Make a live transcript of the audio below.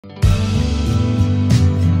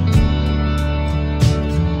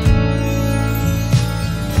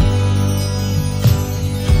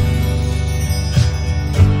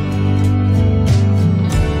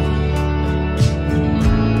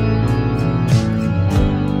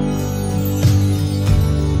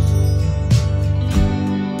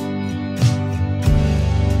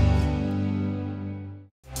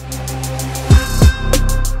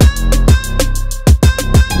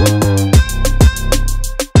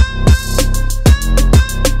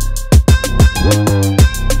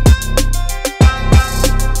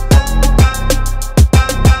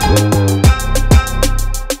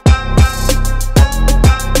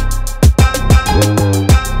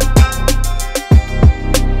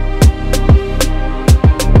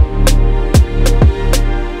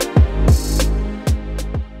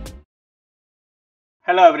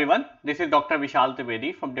Hello everyone, this is Dr. Vishal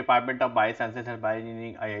Trivedi from Department of Biosciences and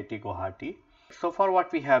Bioengineering, IIT Guwahati. So far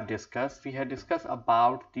what we have discussed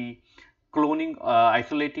about the cloning,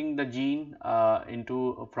 isolating the gene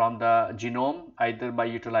from the genome either by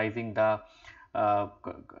utilizing the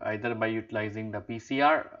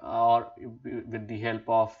PCR or with the help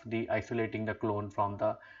of the isolating the clone from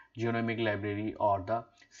the genomic library or the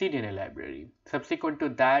cDNA library. Subsequent to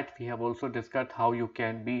that, we have also discussed how you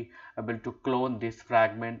can be able to clone this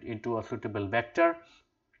fragment into a suitable vector,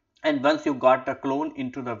 and once you got the clone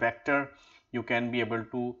into the vector, you can be able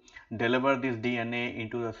to deliver this DNA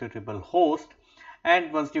into the suitable host,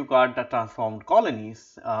 and once you got the transformed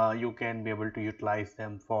colonies, you can be able to utilize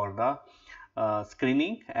them for the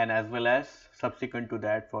screening and as well as subsequent to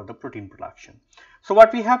that for the protein production. So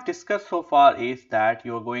what we have discussed so far is that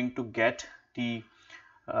you are going to get the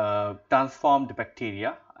transformed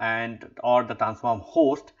bacteria or the transformed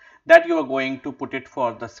host that you are going to put it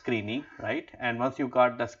for the screening, right? And once you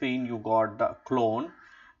got the screen, you got the clone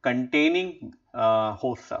containing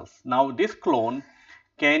host cells. Now this clone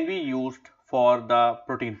can be used for the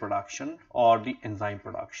protein production or the enzyme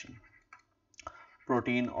production.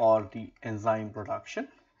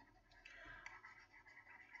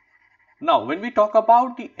 Now, when we talk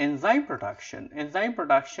about the enzyme production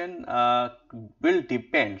will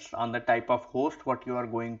depends on the type of host what you are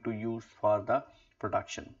going to use for the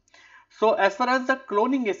production. So, as far as the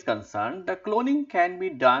cloning is concerned, the cloning can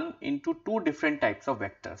be done into two different types of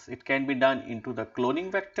vectors. It can be done into the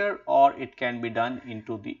cloning vector or it can be done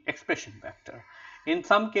into the expression vector. In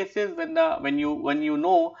some cases, when you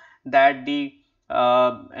know that the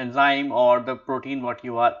enzyme or the protein what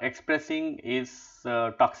you are expressing is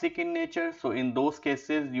toxic in nature, so in those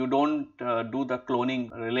cases you don't do the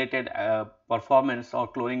cloning related performance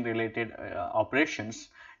or cloning related operations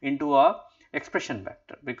into a expression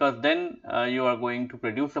vector, because then you are going to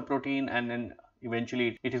produce the protein and then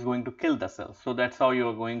eventually it is going to kill the cell. So that's how you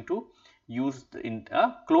are going to use in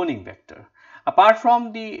a cloning vector. Apart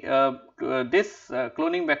from the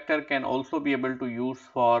cloning vector can also be able to use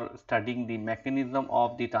for studying the mechanism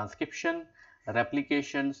of the transcription,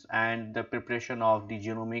 replications and the preparation of the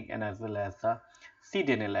genomic and as well as the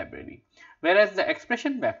cDNA library. Whereas the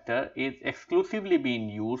expression vector is exclusively being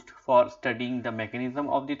used for studying the mechanism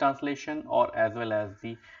of the translation or as well as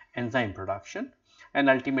the enzyme production,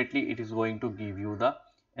 and ultimately it is going to give you the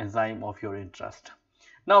enzyme of your interest.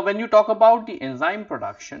 Now, when you talk about the enzyme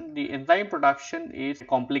production is a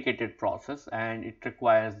complicated process and it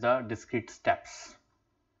requires the discrete steps.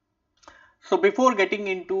 So, before getting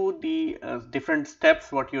into the different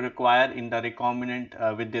steps what you require in the recombinant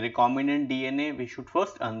with the recombinant DNA, we should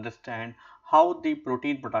first understand how the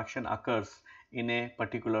protein production occurs in a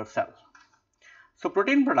particular cell. So,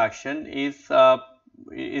 protein production is a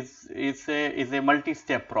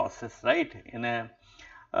multi-step process, right?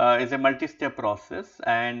 Is a multi-step process,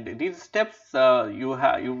 and these steps you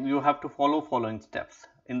have to follow following steps.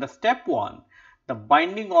 In the step 1, the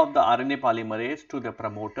binding of the RNA polymerase to the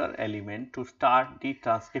promoter element to start the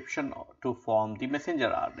transcription to form the messenger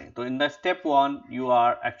RNA. So in the step 1, you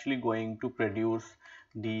are actually going to produce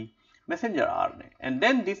the messenger RNA, and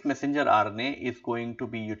then this messenger RNA is going to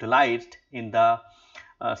be utilized in the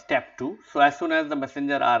step 2. So as soon as the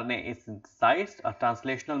messenger RNA is synthesized, a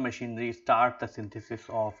translational machinery starts the synthesis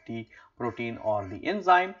of the protein or the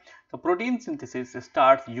enzyme. The protein synthesis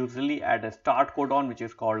starts usually at a start codon which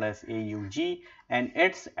is called as AUG and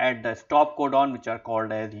ends at the stop codon which are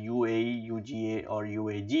called as UAE, UGA or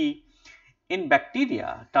UAG. In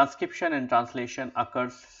bacteria, transcription and translation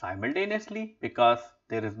occurs simultaneously because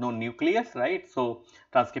there is no nucleus, right? So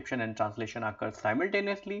transcription and translation occurs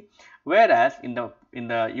simultaneously, whereas in the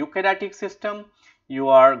eukaryotic system you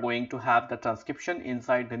are going to have the transcription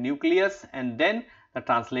inside the nucleus and then the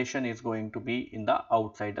translation is going to be in the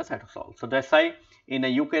outside the cytosol. So that's why in a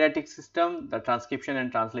eukaryotic system the transcription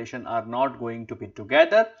and translation are not going to be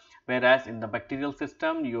together, whereas in the bacterial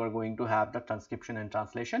system you are going to have the transcription and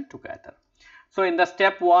translation together. So in the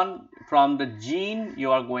step 1, from the gene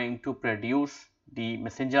you are going to produce the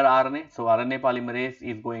messenger RNA. So RNA polymerase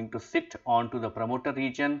is going to sit onto the promoter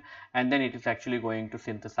region and then it is actually going to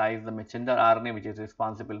synthesize the messenger RNA which is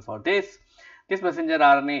responsible for this. This messenger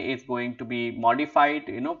RNA is going to be modified,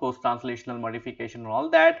 post-translational modification and all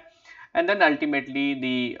that, and then ultimately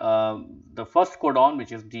the first codon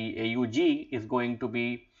which is the AUG is going to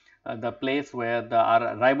be the place where the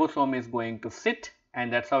ribosome is going to sit,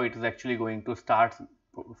 and that's how it is actually going to start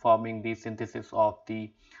forming the synthesis of the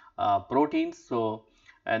proteins. So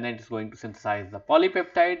and then it is going to synthesize the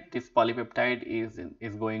polypeptide. This polypeptide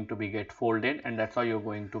is going to be get folded, and that's how you are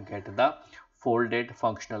going to get the folded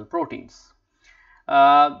functional proteins.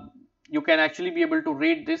 Uh, you can actually be able to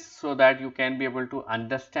read this so that you can be able to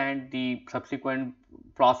understand the subsequent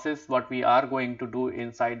process what we are going to do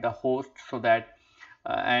inside the host, so that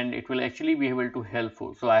and it will actually be able to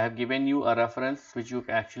helpful. So I have given you a reference which you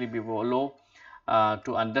can actually be follow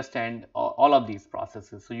to understand all of these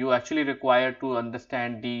processes. So you actually require to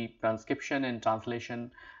understand the transcription and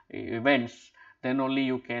translation events, then only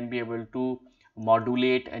you can be able to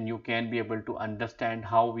modulate and you can be able to understand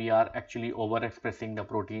how we are actually overexpressing the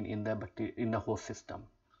protein in the in the host system.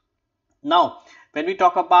 Now, when we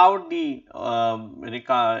talk about the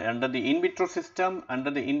under the in vitro system,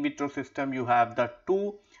 you have the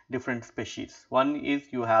two different species. One is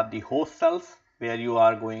you have the host cells, where you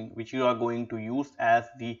are going, which you are going to use as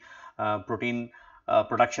the protein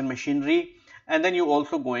production machinery, and then you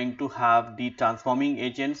also going to have the transforming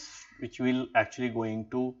agents, which will actually going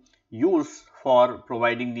to use for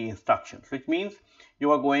providing the instructions, which means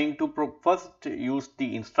you are going to first use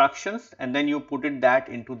the instructions and then you put it that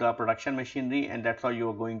into the production machinery, and that's how you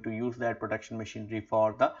are going to use that production machinery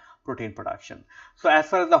for the protein production. So as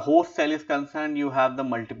far as the host cell is concerned, you have the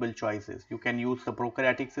multiple choices. You can use the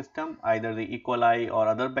prokaryotic system, either the E. coli or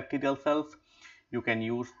other bacterial cells. You can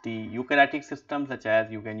use the eukaryotic system, such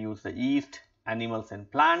as you can use the yeast, animals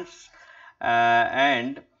and plants,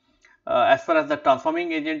 and as far as the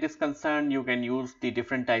transforming agent is concerned, you can use the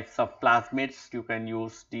different types of plasmids, you can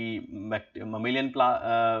use the mammalian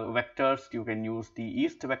vectors, you can use the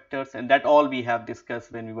yeast vectors, and that all we have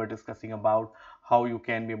discussed when we were discussing about how you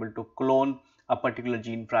can be able to clone a particular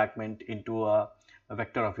gene fragment into a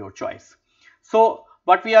vector of your choice. So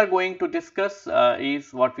what we are going to discuss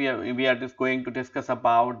is what we are just going to discuss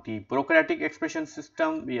about the prokaryotic expression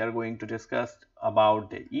system. We are going to discuss about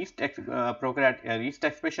the yeast yeast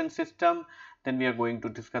expression system. Then we are going to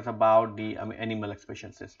discuss about the animal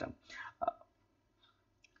expression system.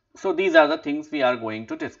 So these are the things we are going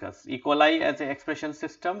to discuss. E. coli as an expression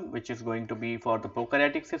system, which is going to be for the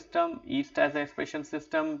prokaryotic system, yeast as an expression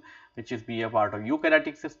system, which is be a part of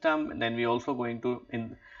eukaryotic system, and then we also going to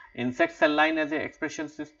insect cell line as an expression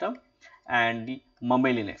system, and the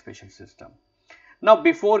mammalian expression system. Now,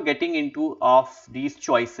 before getting into of these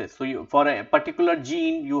choices, so you, for a particular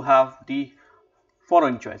gene you have the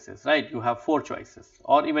foreign choices, right? You have 4 choices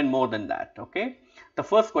or even more than that. Okay, the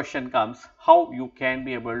first question comes, how you can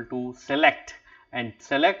be able to select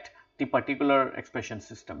the particular expression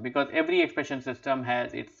system, because every expression system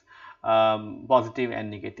has its positive and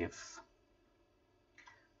negatives.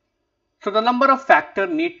 So the number of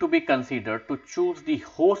factors need to be considered to choose the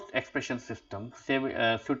host expression system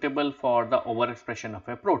suitable for the overexpression of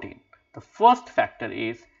a protein. The first factor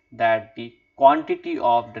is that the quantity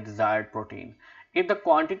of the desired protein. If the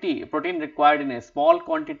protein required in a small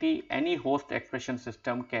quantity, any host expression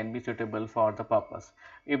system can be suitable for the purpose.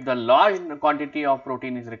 If the large quantity of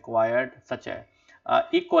protein is required, such as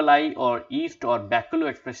E. coli or yeast or bacillo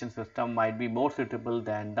expression system might be more suitable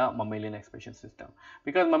than the mammalian expression system,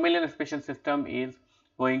 because mammalian expression system is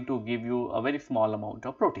going to give you a very small amount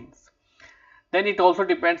of proteins. Then it also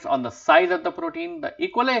depends on the size of the protein. The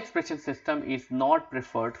E. coli expression system is not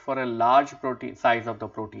preferred for a large protein size of the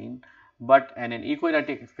protein, but an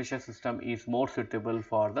eukaryotic expression system is more suitable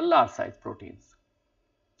for the large size proteins.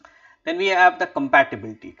 Then we have the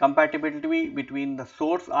compatibility between the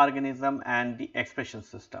source organism and the expression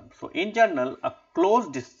system. So in general, a close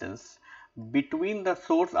distance between the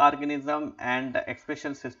source organism and the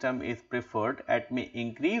expression system is preferred, and may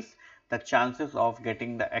increase the chances of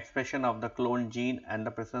getting the expression of the cloned gene and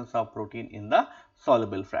the presence of protein in the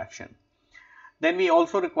soluble fraction. Then we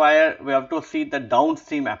also we have to see the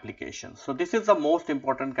downstream application. So this is the most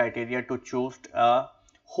important criteria to choose a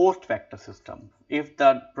host vector system. If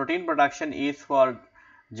the protein production is for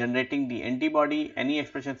generating the antibody, any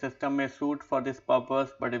expression system may suit for this purpose,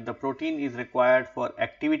 but if the protein is required for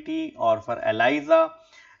activity or for ELISA,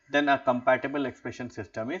 then a compatible expression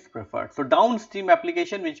system is preferred. So downstream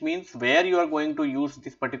application, which means where you are going to use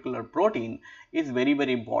this particular protein, is very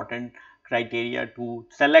important criteria to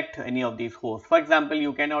select any of these hosts. For example,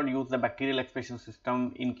 you cannot use the bacterial expression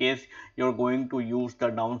system in case you are going to use the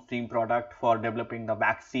downstream product for developing the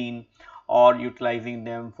vaccine, or utilizing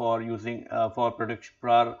them for using for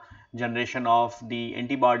generation of the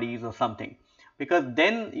antibodies or something, because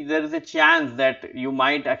then there is a chance that you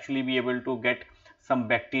might actually be able to get some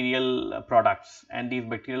bacterial products, and these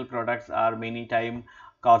bacterial products are many time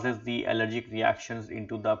causes the allergic reactions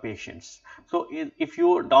into the patients. So if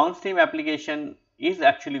your downstream application is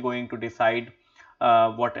actually going to decide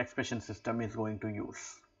what expression system is going to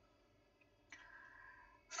use.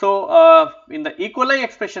 So in the E. coli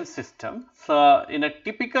expression system, so in a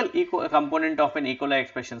typical component of an E. coli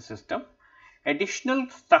expression system, Additional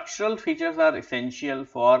structural features are essential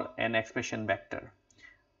for an expression vector.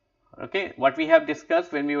 Okay, what we have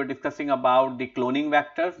discussed when we were discussing about the cloning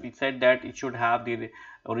vectors, we said that it should have the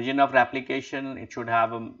origin of replication, it should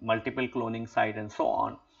have a multiple cloning site and so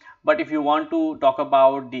on. But if you want to talk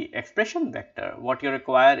about the expression vector, what you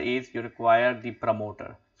require is you require the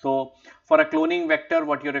promoter. So, for a cloning vector,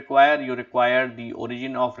 what you require the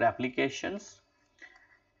origin of replications,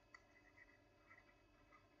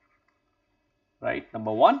 right,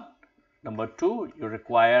 number 1. Number 2, you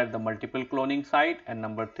require the multiple cloning site, and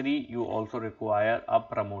number 3, you also require a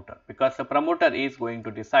promoter, because the promoter is going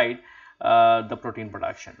to decide the protein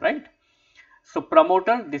production, right. So,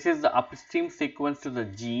 promoter, this is the upstream sequence to the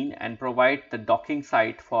gene and provides the docking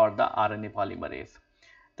site for the RNA polymerase.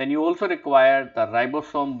 Then you also require the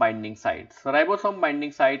ribosome binding site. So, ribosome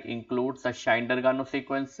binding site includes the Scheider-Gano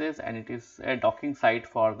sequences, and it is a docking site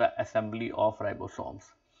for the assembly of ribosomes.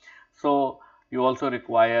 So, you also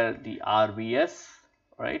require the RBS,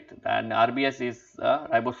 right, and RBS is a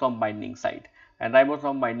ribosome binding site, and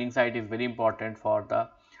ribosome binding site is very important for the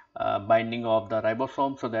binding of the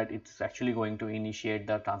ribosome, so that it is actually going to initiate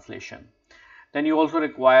the translation. Then you also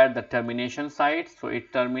require the termination site, so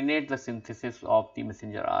it terminates the synthesis of the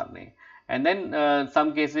messenger RNA. And then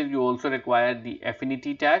some cases you also require the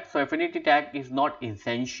affinity tag. So, affinity tag is not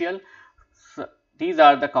essential. So, these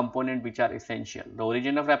are the components which are essential: the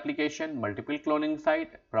origin of replication, multiple cloning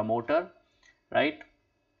site, promoter, right.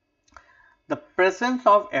 The presence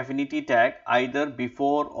of affinity tag either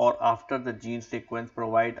before or after the gene sequence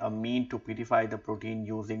provide a mean to purify the protein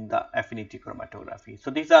using the affinity chromatography.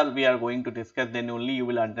 So, these are we are going to discuss, then only you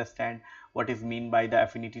will understand what is meant by the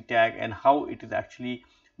affinity tag and how it is actually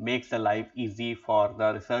makes the life easy for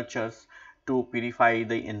the researchers to purify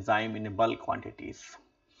the enzyme in bulk quantities.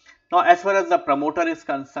 Now, as far as the promoter is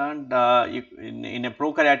concerned, in a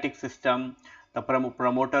prokaryotic system, the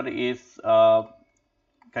promoter is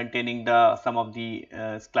containing some of the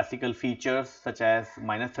classical features such as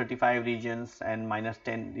 -35 regions and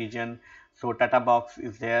 -10 region. So, Tata box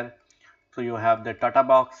is there. So, you have the Tata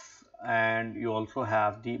box and you also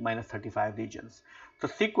have the -35 regions. So,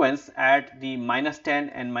 sequence at the -10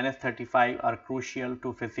 and -35 are crucial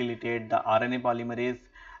to facilitate the RNA polymerase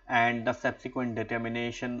and the subsequent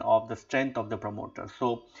determination of the strength of the promoter.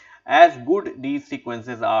 So, as good these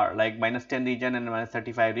sequences are, like -10 region and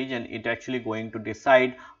 -35 region, it actually going to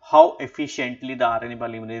decide how efficiently the RNA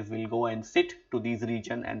polymerase will go and sit to these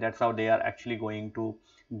region, and that is how they are actually going to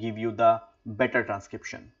give you the better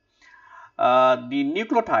transcription. The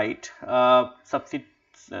nucleotide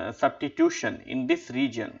substitution in this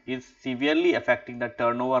region is severely affecting the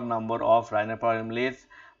turnover number of RNA polymerase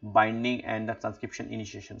binding and the transcription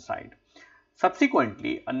initiation site.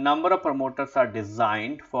 Subsequently, a number of promoters are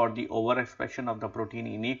designed for the overexpression of the protein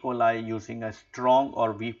in E. coli using a strong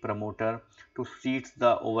or weak promoter to seed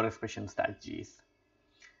the overexpression strategies.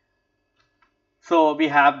 So, we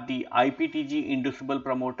have the IPTG inducible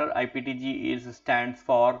promoter. IPTG stands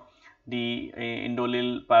for the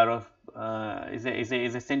indolyl pyros,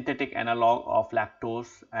 is a synthetic analog of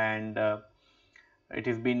lactose, and it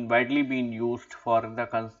has been widely used for the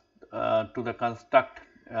to construct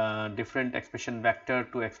different expression vector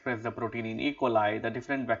to express the protein in E. coli. The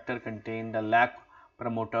different vector contain the lac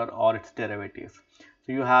promoter or its derivatives.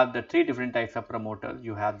 So, you have the 3 different types of promoters.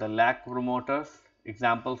 You have the lac promoters.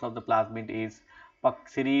 Examples of the plasmid is PUC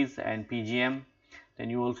series and PGM. Then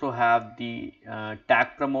you also have the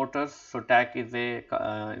TAC promoters. So, TAC is a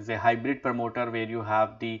hybrid promoter where you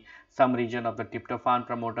have the some region of the tryptophan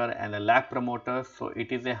promoter and a lac promoter. So,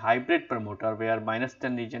 it is a hybrid promoter where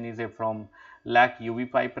 -10 region is from lac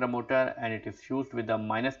UV5 promoter and it is fused with the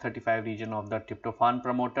 -35 region of the tryptophan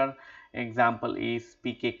promoter. Example is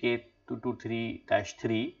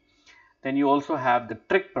PKK223-3. Then you also have the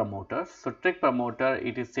trick promoters. So, trick promoter,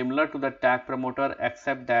 it is similar to the TAC promoter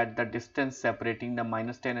except that the distance separating the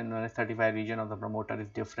 -10 and -35 region of the promoter is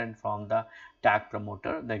different from the TAC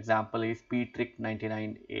promoter. The example is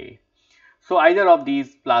PTRIC99A. So, either of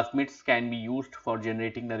these plasmids can be used for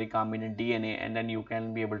generating the recombinant DNA, and then you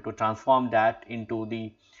can be able to transform that into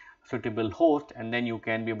the suitable host, and then you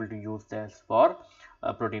can be able to use this for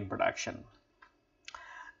protein production.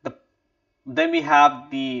 Then we have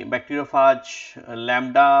the bacteriophage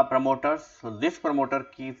lambda promoters. So, this promoter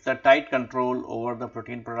keeps the tight control over the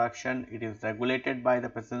protein production. It is regulated by the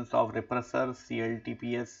presence of repressor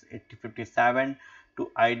CLTPS 8057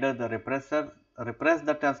 to either the repress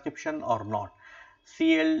the transcription or not.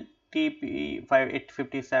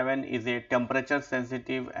 CLTP857 is a temperature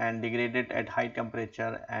sensitive and degraded at high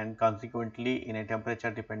temperature, and consequently in a temperature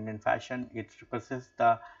dependent fashion it represses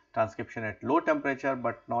the transcription at low temperature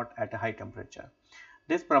but not at a high temperature.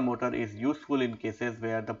 This promoter is useful in cases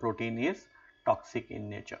where the protein is toxic in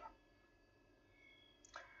nature.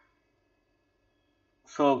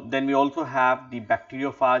 So then we also have the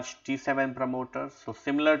bacteriophage T7 promoter. So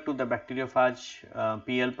similar to the bacteriophage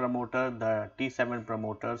PL promoter, the T7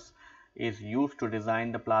 promoters is used to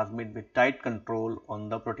design the plasmid with tight control on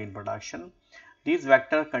the protein production. These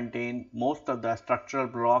vectors contain most of the structural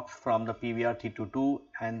blocks from the PVR322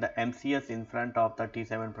 and the MCS in front of the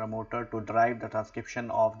T7 promoter to drive the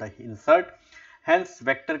transcription of the insert. Hence,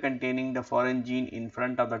 vector containing the foreign gene in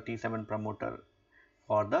front of the T7 promoter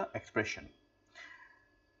for the expression.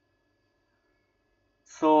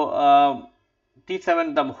 So,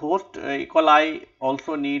 T7, the host E. coli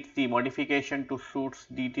also needs the modification to suit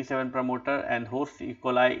the T7 promoter, and host E.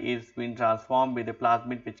 coli is being transformed with a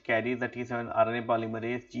plasmid which carries the T7 RNA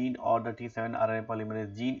polymerase gene, or the T7 RNA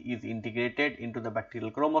polymerase gene is integrated into the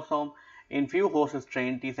bacterial chromosome. In few host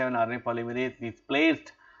strain, T7 RNA polymerase is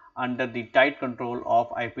placed under the tight control of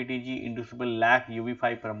IPTG inducible lac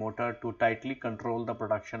UV5 promoter to tightly control the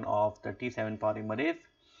production of the T7 polymerase.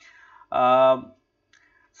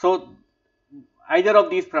 So, either of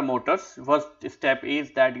these promoters, first step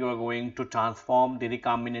is that you are going to transform the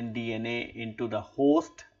recombinant DNA into the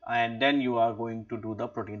host, and then you are going to do the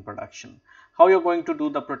protein production. How you are going to do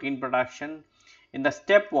the protein production? In the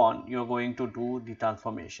step 1, you are going to do the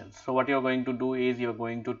transformation. So, what you are going to do is you are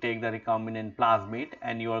going to take the recombinant plasmid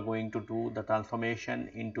and you are going to do the transformation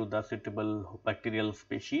into the suitable bacterial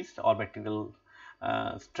species or bacterial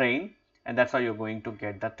strain, and that is how you are going to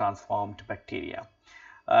get the transformed bacteria.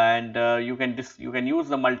 And you can use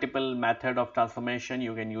the multiple method of transformation.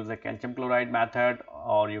 You can use the calcium chloride method,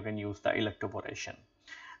 or you can use the electroporation.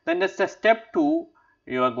 Then that's the step 2.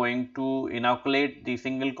 You are going to inoculate the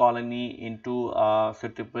single colony into a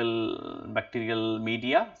suitable bacterial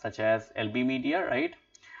media such as LB media, right?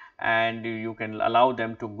 And you can allow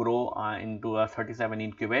them to grow into a 37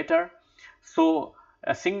 incubator. So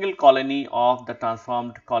a single colony of the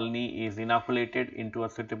transformed colony is inoculated into a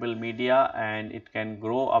suitable media, and it can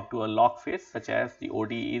grow up to a log phase such as the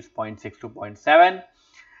OD is 0.6 to 0.7.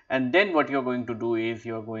 And then what you are going to do is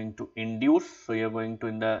you are going to induce. So you are going to,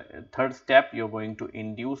 in the third step, you are going to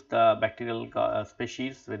induce the bacterial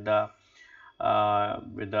species with the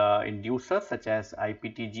inducer such as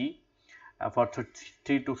IPTG for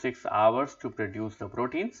 3 to 6 hours to produce the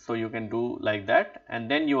proteins. So you can do like that,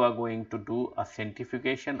 and then you are going to do a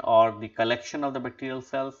centrifugation or the collection of the bacterial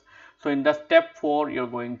cells. So in the step 4, you are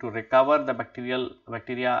going to recover the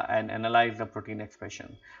bacteria and analyze the protein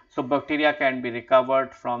expression. So bacteria can be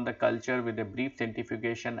recovered from the culture with a brief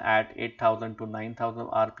centrifugation at 8000 to 9000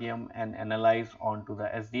 RPM and analyzed onto the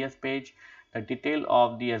SDS page. The detail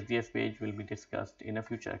of the SDS page will be discussed in a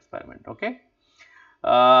future experiment. Okay.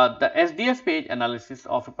 The SDS page analysis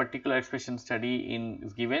of a particular expression study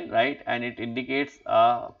is given, right, and it indicates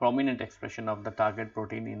a prominent expression of the target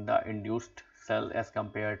protein in the induced cell as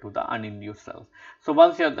compared to the uninduced cell. So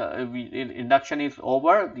once your induction is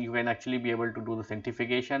over, you can actually be able to do the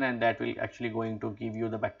centrifugation, and that will actually going to give you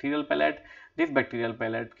the bacterial pellet. This bacterial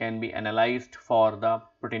pellet can be analyzed for the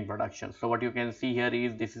protein production. So what you can see here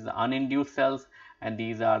is this is the uninduced cells, and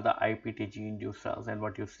these are the IPTG induced cells, and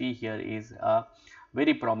what you see here is a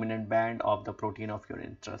very prominent band of the protein of your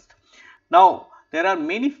interest. Now, there are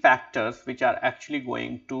many factors which are actually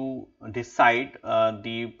going to decide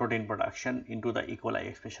the protein production into the E. coli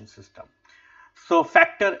expression system. So,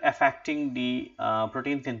 factor affecting the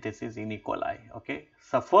protein synthesis in E. coli. Okay.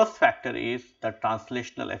 So, first factor is the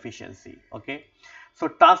translational efficiency. Okay. So,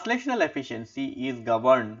 translational efficiency is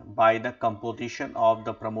governed by the composition of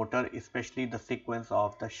the promoter, especially the sequence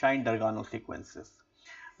of the Shine-Dargano sequences,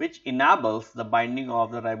 which enables the binding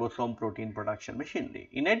of the ribosome protein production machinery.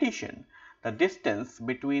 In addition, the distance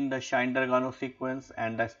between the Shine-Dargano sequence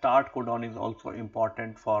and the start codon is also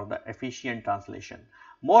important for the efficient translation.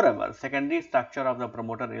 Moreover, secondary structure of the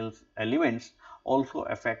promoter elements also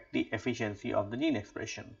affect the efficiency of the gene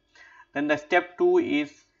expression. Then the step 2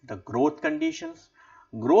 is the growth conditions.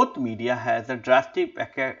 Growth media has a drastic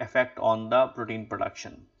effect on the protein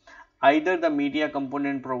production. Either the media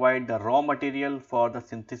component provide the raw material for the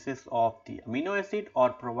synthesis of the amino acid or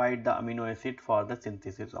provide the amino acid for the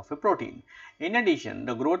synthesis of a protein. In addition,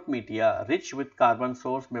 the growth media rich with carbon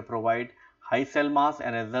source may provide high cell mass,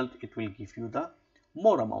 and as a result it will give you the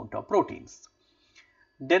more amount of proteins.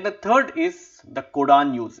 Then the third is the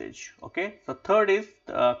codon usage. Okay, so third is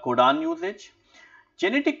the codon usage.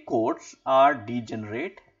 Genetic codes are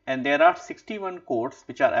degenerate and there are 61 codes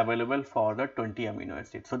which are available for the 20 amino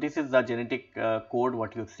acids. So this is the genetic code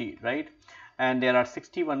what you see, right? And there are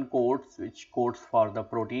 61 codes which codes for the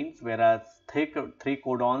proteins, whereas three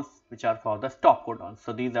codons which are for the stop codons.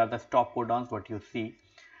 So these are the stop codons what you see,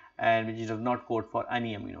 and which does not code for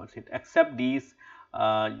any amino acid. Except these,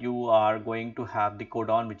 you are going to have the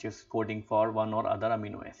codon which is coding for one or other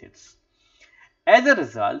amino acids. As a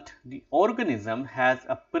result, the organism has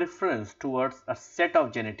a preference towards a set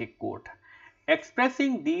of genetic code.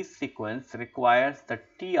 Expressing these sequence requires the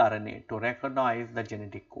tRNA to recognize the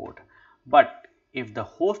genetic code. But if the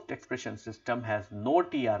host expression system has no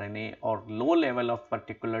tRNA or low level of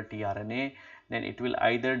particular tRNA, then it will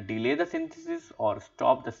either delay the synthesis or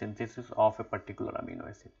stop the synthesis of a particular amino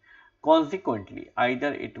acid. Consequently,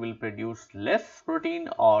 either it will produce less protein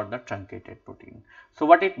or the truncated protein. So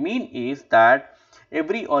what it means is that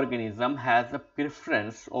every organism has a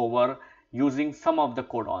preference over using some of the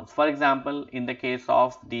codons. For example, in the case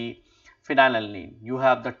of the phenylalanine, you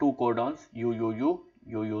have the two codons UUU,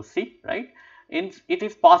 UUC, right? It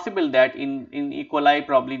is possible that in E. coli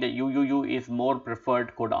probably the UUU is more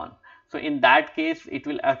preferred codon. So in that case, it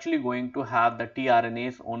will actually going to have the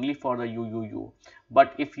tRNAs only for the UUU.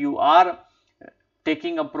 But if you are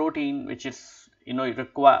taking a protein which is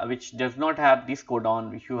which does not have this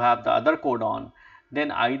codon, if you have the other codon,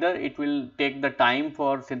 then either it will take the time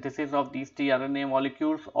for synthesis of these tRNA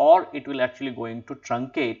molecules, or it will actually going to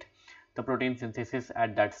truncate the protein synthesis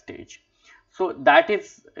at that stage. So that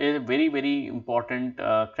is a very important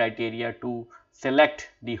criteria to select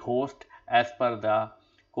the host as per the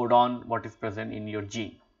codon what is present in your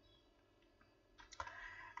gene.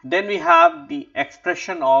 Then we have the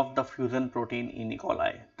expression of the fusion protein in E.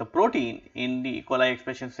 coli. The protein in the E. coli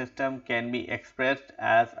expression system can be expressed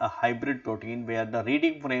as a hybrid protein, where the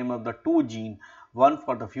reading frame of the two genes, one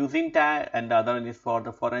for the fusin tag and the other one is for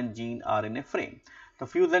the foreign gene, are in a frame. The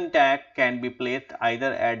fusion tag can be placed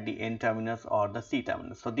either at the N terminus or the C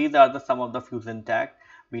terminus. So these are the some of the fusion tag: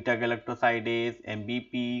 beta galactosidase,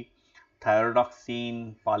 MBP,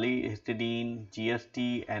 thyrodoxine, polyhistidine,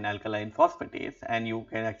 GST, and alkaline phosphatase, and you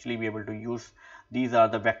can actually be able to use these are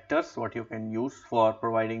the vectors what you can use for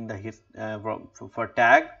providing the for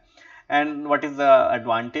tag. And what is the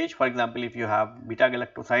advantage? For example, if you have beta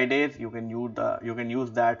galactosidase, you can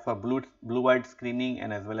use that for blue-white screening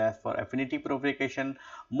and as well as for affinity purification.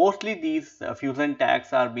 Mostly these fusion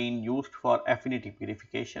tags are being used for affinity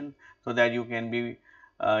purification, so that you can be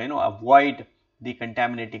avoid the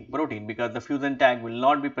contaminating protein, because the fusion tag will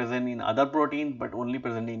not be present in other proteins but only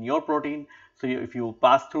present in your protein. So if you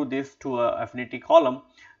pass through this to a affinity column,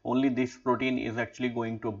 only this protein is actually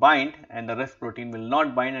going to bind and the rest protein will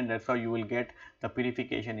not bind, and that's how you will get the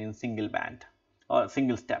purification in single band or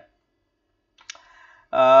single step.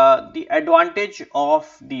 The advantage of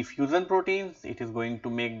the fusion proteins, it is going to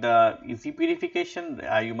make the easy purification.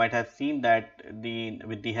 You might have seen that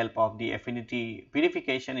with the help of the affinity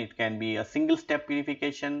purification, it can be a single step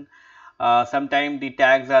purification. Sometimes the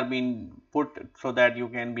tags are being put so that you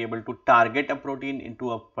can be able to target a protein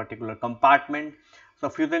into a particular compartment. So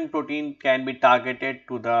fusion protein can be targeted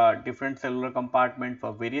to the different cellular compartment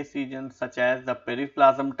for various reasons, such as the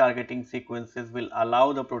periplasm targeting sequences will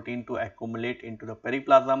allow the protein to accumulate into the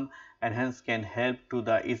periplasm and hence can help to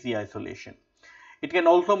the easy isolation. It can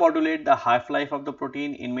also modulate the half-life of the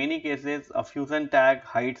protein. In many cases, a fusion tag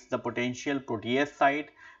hides the potential protease site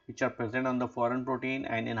which are present on the foreign protein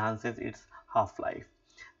and enhances its half-life.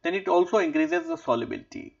 Then it also increases the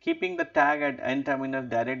solubility. Keeping the tag at N terminus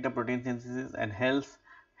direct the protein synthesis and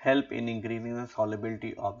help in increasing the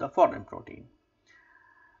solubility of the foreign protein.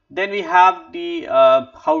 Then we have the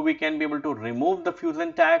how we can be able to remove the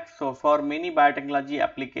fusion tag. So for many biotechnology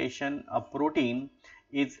application, a protein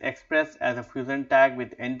is expressed as a fusion tag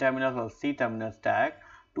with N terminus or C terminus tag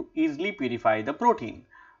to easily purify the protein.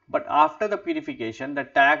 But after the purification, the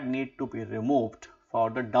tag need to be removed for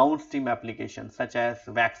the downstream applications such as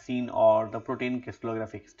vaccine or the protein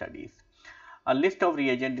crystallographic studies. A list of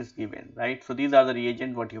reagent is given, right? So these are the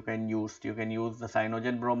reagents what you can use. You can use the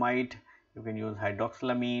cyanogen bromide, you can use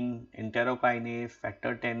hydroxylamine, enterokinase,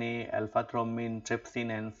 factor 10A, alpha thrombin,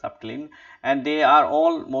 trypsin and subtilin, and they are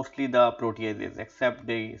all mostly the proteases except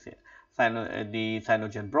the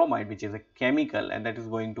cyanogen bromide, which is a chemical and that is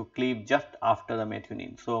going to cleave just after the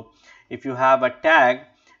methionine. So if you have a tag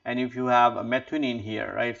and if you have a methionine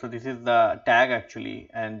here, right, so this is the tag actually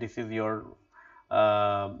and this is your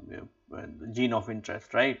gene of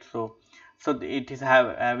interest, right. So it is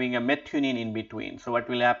having a methionine in between. So what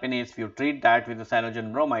will happen is if you treat that with the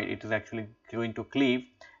cyanogen bromide, it is actually going to cleave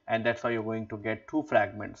and that's how you're going to get two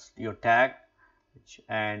fragments, your tag lineage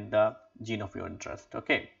and the gene of your interest.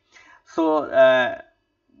 Okay. So,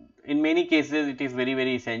 in many cases it is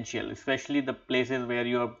very essential, especially the places where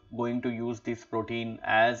you are going to use this protein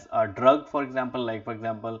as a drug, for example, like for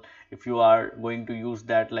example, if you are going to use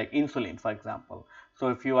that like insulin, for example. So,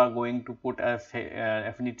 if you are going to put a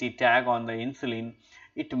affinity tag on the insulin,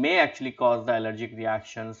 it may actually cause the allergic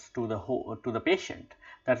reactions to the patient.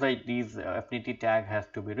 That's why these affinity tag has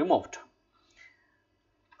to be removed.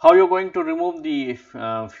 How you are going to remove the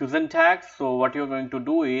fusion tag? So, what you are going to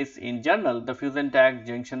do is, in general, the fusion tag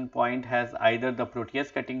junction point has either the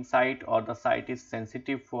protease cutting site or the site is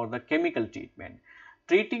sensitive for the chemical treatment.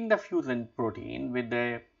 Treating the fusion protein with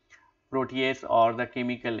the protease or the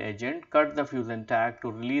chemical agent cut the fusion tag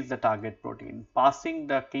to release the target protein. Passing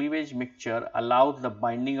the cleavage mixture allows the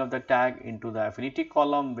binding of the tag into the affinity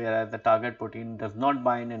column, whereas the target protein does not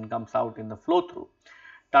bind and comes out in the flow through.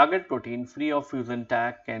 Target protein free of fusion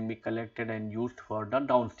tag can be collected and used for the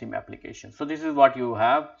downstream application. So, this is what you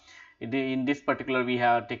have. In this particular, we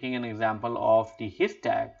are taking an example of the his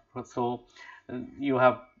tag. So, you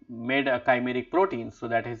have made a chimeric protein. So,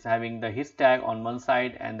 that is having the his tag on one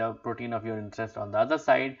side and the protein of your interest on the other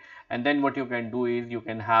side. And then what you can do is you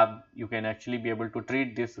can actually be able to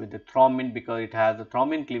treat this with the thrombin, because it has a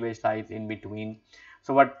thrombin cleavage site in between.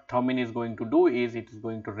 So, what thrombin is going to do is it is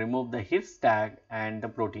going to remove the his tag and the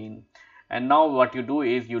protein, and now what you do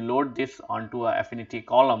is you load this onto a affinity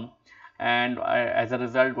column, and as a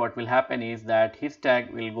result what will happen is that his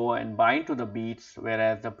tag will go and bind to the beads,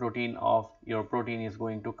 whereas the protein of your protein is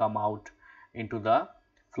going to come out into the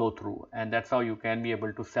flow through, and that is how you can be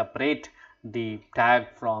able to separate the tag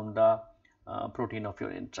from the protein of your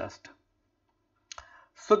interest.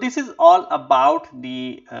 So, this is all about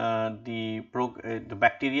the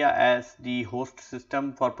bacteria as the host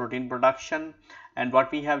system for protein production, and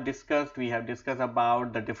what we have discussed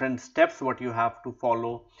about the different steps what you have to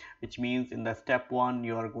follow, which means in the step 1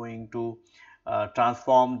 you are going to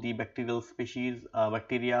transform the bacterial species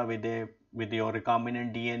bacteria with your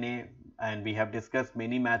recombinant DNA, and we have discussed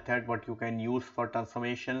many methods what you can use for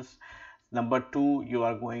transformations. Number 2, you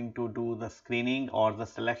are going to do the screening or the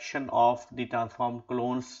selection of the transformed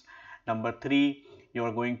clones. Number 3, you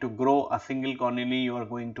are going to grow a single colony, you are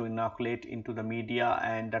going to inoculate into the media,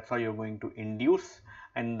 and that's how you are going to induce.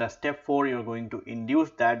 And the step 4, you are going to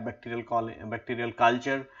induce that bacterial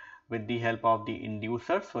culture with the help of the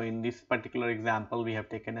inducer. So, in this particular example, we have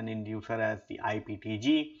taken an inducer as the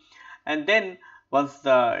IPTG, and then once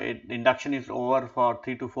the induction is over for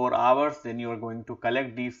 3 to 4 hours, then you are going to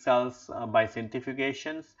collect these cells by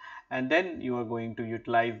centrifugations, and then you are going to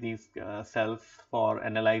utilize these cells for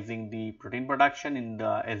analyzing the protein production in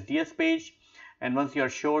the SDS page. And once you are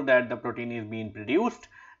sure that the protein is being produced,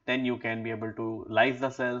 then you can be able to lyse the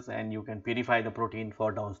cells and you can purify the protein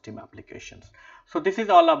for downstream applications. So, this is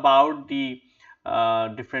all about the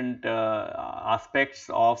different aspects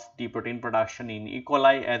of the protein production in E.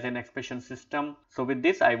 coli as an expression system. So, with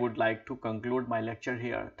this I would like to conclude my lecture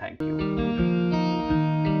here. Thank you.